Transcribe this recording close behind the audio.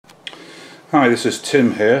Hi, this is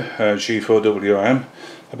Tim here, G4WIM.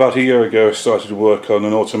 About a year ago I started to work on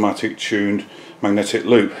an automatic tuned magnetic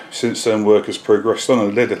loop. Since then work has progressed on a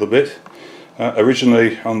little bit.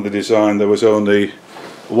 Originally on the design there was only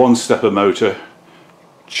one stepper motor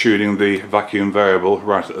tuning the vacuum variable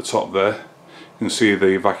right at the top there. You can see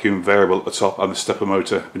the vacuum variable at the top and the stepper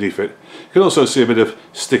motor beneath it. You can also see a bit of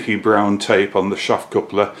sticky brown tape on the shaft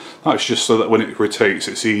coupler. That's just so that when it rotates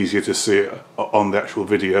it's easier to see it on the actual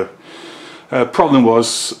video. Problem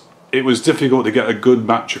was, it was difficult to get a good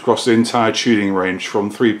match across the entire tuning range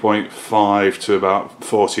from 3.5 to about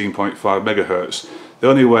 14.5 megahertz. The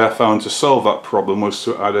only way I found to solve that problem was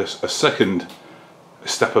to add a second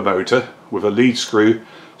stepper motor with a lead screw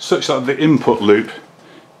such that the input loop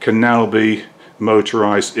can now be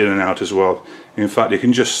motorized in and out as well. In fact, you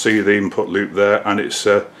can just see the input loop there, and it's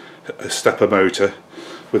a stepper motor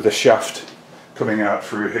with the shaft coming out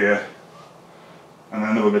through here and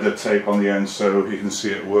another bit of tape on the end so you can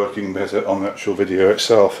see it working better on the actual video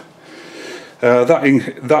itself. That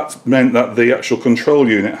meant that the actual control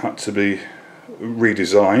unit had to be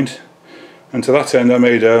redesigned, and to that end I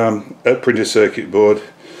made a printed circuit board.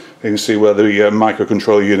 You can see where the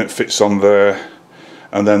microcontroller unit fits on there,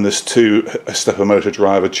 and then there's two stepper motor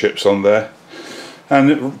driver chips on there, and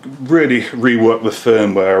it really reworked the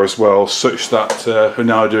firmware as well, such that we're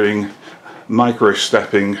now doing micro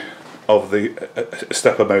stepping of the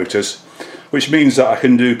stepper motors, which means that I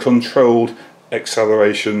can do controlled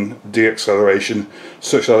acceleration, deacceleration,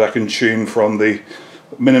 such that I can tune from the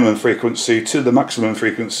minimum frequency to the maximum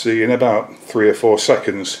frequency in about 3 or 4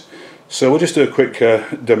 seconds. So we'll just do a quick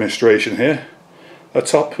demonstration here. At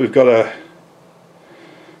top we've got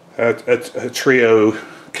a Trio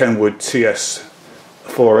Kenwood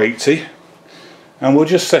TS480, and we'll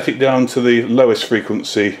just set it down to the lowest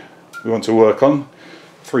frequency we want to work on,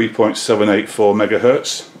 3.784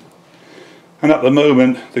 megahertz, and at the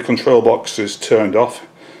moment the control box is turned off.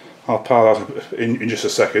 I'll power that in just a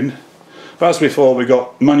second. But as before, we've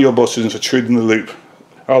got manual buttons for tuning the loop,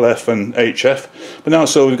 LF and HF, but now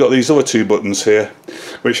so we've got these other two buttons here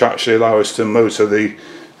which actually allow us to motor the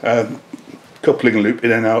coupling loop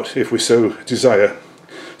in and out if we so desire.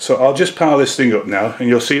 So I'll just power this thing up now, and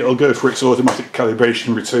you'll see it'll go for its automatic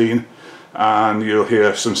calibration routine, and you'll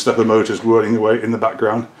hear some stepper motors whirling away in the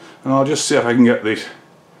background, and I'll just see if I can get the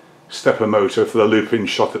stepper motor for the looping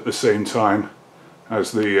shot at the same time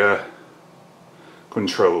as the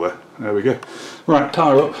controller. There we go. Right,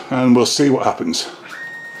 power up and we'll see what happens.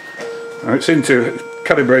 Now it's into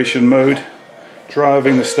calibration mode,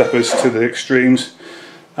 driving the steppers to the extremes,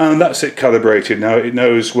 and that's it calibrated now. It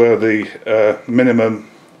knows where the minimum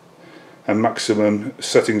and maximum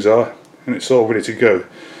settings are, and it's all ready to go.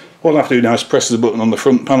 All I have to do now is press the button on the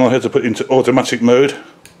front panel here to put it into automatic mode,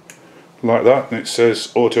 like that, and it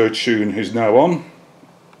says auto tune is now on.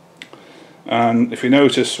 And if you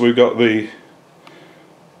notice, we've got the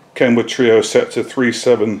Kenwood Trio set to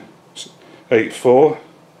 3784,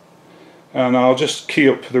 and I'll just key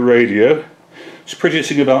up the radio. It's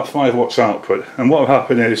producing about 5 watts output, and what will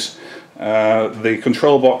happen is the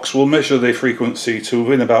control box will measure the frequency to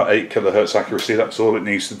within about 8 kilohertz accuracy. That's all it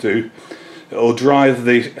needs to do. It will drive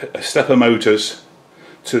the stepper motors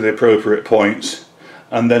to the appropriate points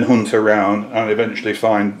and then hunt around and eventually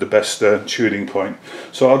find the best tuning point.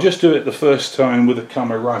 So I'll just do it the first time with the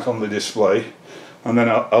camera right on the display, and then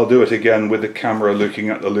I'll do it again with the camera looking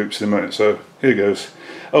at the loops in a minute. So here goes.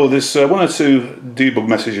 Oh, there's 1 or 2 debug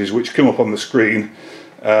messages which come up on the screen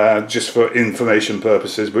just for information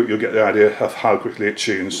purposes, but you'll get the idea of how quickly it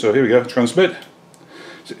tunes. So here we go, transmit.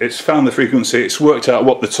 It's found the frequency, it's worked out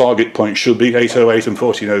what the target point should be, 808 and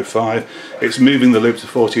 1405. It's moving the loop to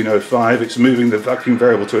 1405, it's moving the vacuum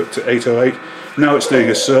variable to 808. Now it's doing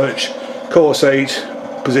a search, course 8,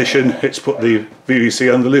 position, it's put the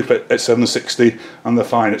VVC on the loop at 760 and the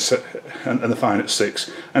fine at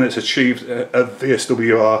 6, and it's achieved a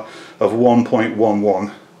VSWR of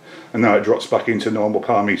 1.11, and now it drops back into normal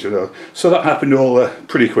power meter though. So that happened all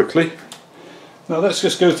pretty quickly. Now let's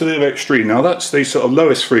just go to the other extreme. Now that's the sort of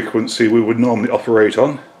lowest frequency we would normally operate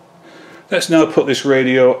on. Let's now put this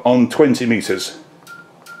radio on 20 meters.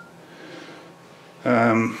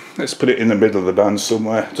 Let's put it in the middle of the band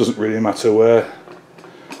somewhere, doesn't really matter where.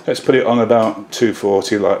 Let's put it on about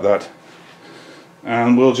 240 like that,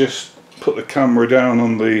 and we'll just put the camera down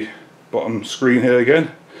on the bottom screen here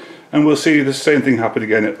again, and we'll see the same thing happen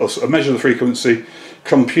again. It'll measure the frequency,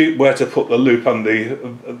 compute where to put the loop and the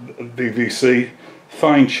VVC,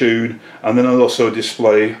 fine tune, and then I'll also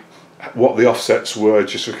display what the offsets were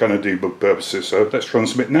just for kind of debug purposes. So let's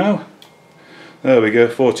transmit now. There we go,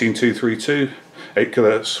 14232, 8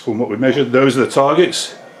 kilohertz from what we measured. Those are the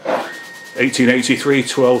targets. 1883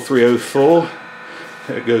 12304.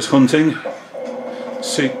 It goes hunting.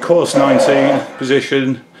 See, course 19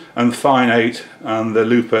 position and fine 8, and the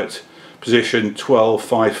loop at position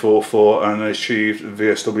 12544, and achieved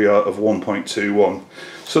VSWR of 1.21.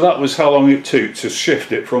 So that was how long it took to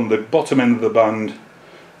shift it from the bottom end of the band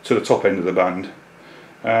to the top end of the band.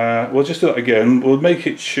 We'll just do that again. We'll make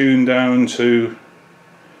it tune down to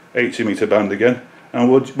 80 meter band again,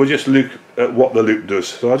 and we'll just look at what the loop does.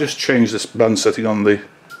 So I'll just change this band setting on the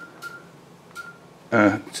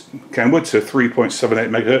Kenwood to 3.78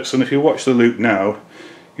 megahertz, and if you watch the loop now,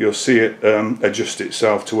 you'll see it adjust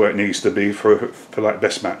itself to where it needs to be for like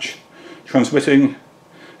best match. Transmitting,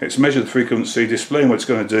 it's measured the frequency, displaying what it's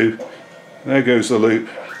going to do. There goes the loop,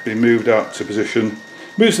 being moved out to position.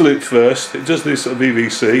 Moves the loop first, it does this sort of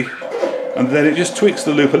VVC, and then it just tweaks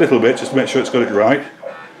the loop a little bit just to make sure it's got it right.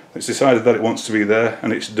 It's decided that it wants to be there,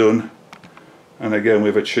 and it's done. And again,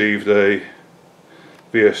 we've achieved a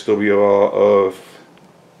VSWR of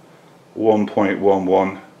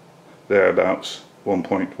 1.11, thereabouts,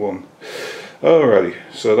 1.1. Alrighty,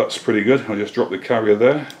 so that's pretty good. I'll just drop the carrier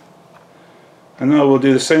there. And now we'll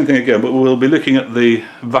do the same thing again, but we'll be looking at the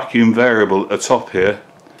vacuum variable at the top here,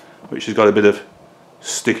 which has got a bit of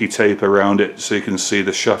sticky tape around it so you can see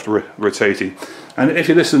the shaft rotating. And if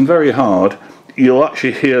you listen very hard, you'll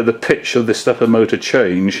actually hear the pitch of the stepper motor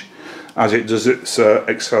change as it does its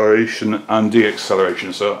acceleration and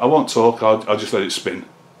deacceleration. So I won't talk, I'll just let it spin.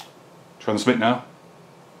 Transmit now.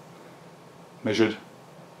 Measured.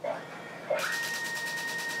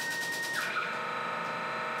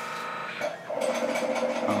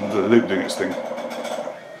 And the loop doing its thing.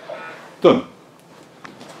 Done.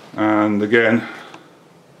 And again,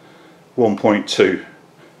 1.2.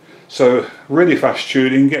 So really fast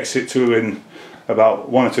tuning, gets it to in about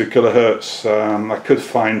 1 or 2 kilohertz. I could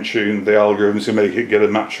fine tune the algorithms to make it get a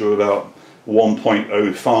match of about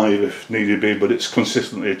 1.05 if needed be, but it's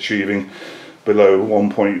consistently achieving below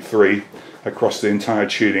 1.3 across the entire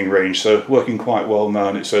tuning range, so working quite well now,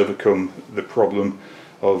 and it's overcome the problem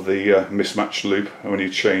of the mismatched loop when you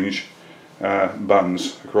change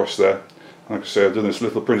bands across there. Like I say, I've done this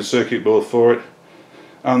little printed circuit board for it,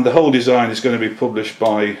 and the whole design is going to be published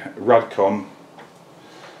by RadCom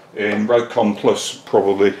in RadCom Plus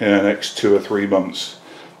probably in the next 2 or 3 months.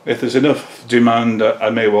 If there's enough demand, I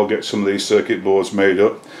may well get some of these circuit boards made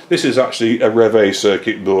up. This is actually a Rev A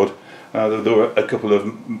circuit board. There were a couple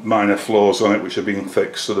of minor flaws on it which have been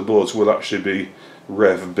fixed, so the boards will actually be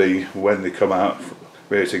Rev B when they come out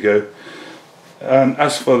ready to go. And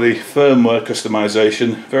as for the firmware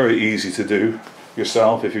customization, very easy to do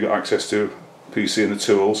yourself if you've got access to PC and the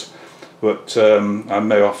tools, but I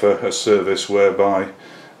may offer a service whereby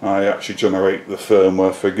I actually generate the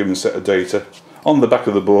firmware for a given set of data. On the back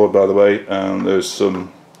of the board, by the way, there's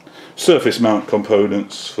some surface mount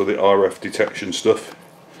components for the RF detection stuff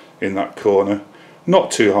in that corner. Not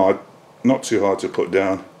too hard to put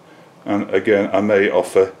down, and again I may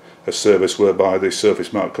offer a service whereby the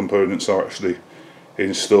surface mount components are actually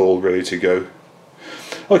installed, ready to go.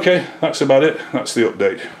 Okay, that's about it. That's the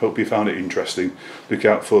update. Hope you found it interesting. Look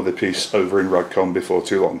out for the piece over in RadCom before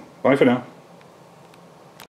too long. Bye for now.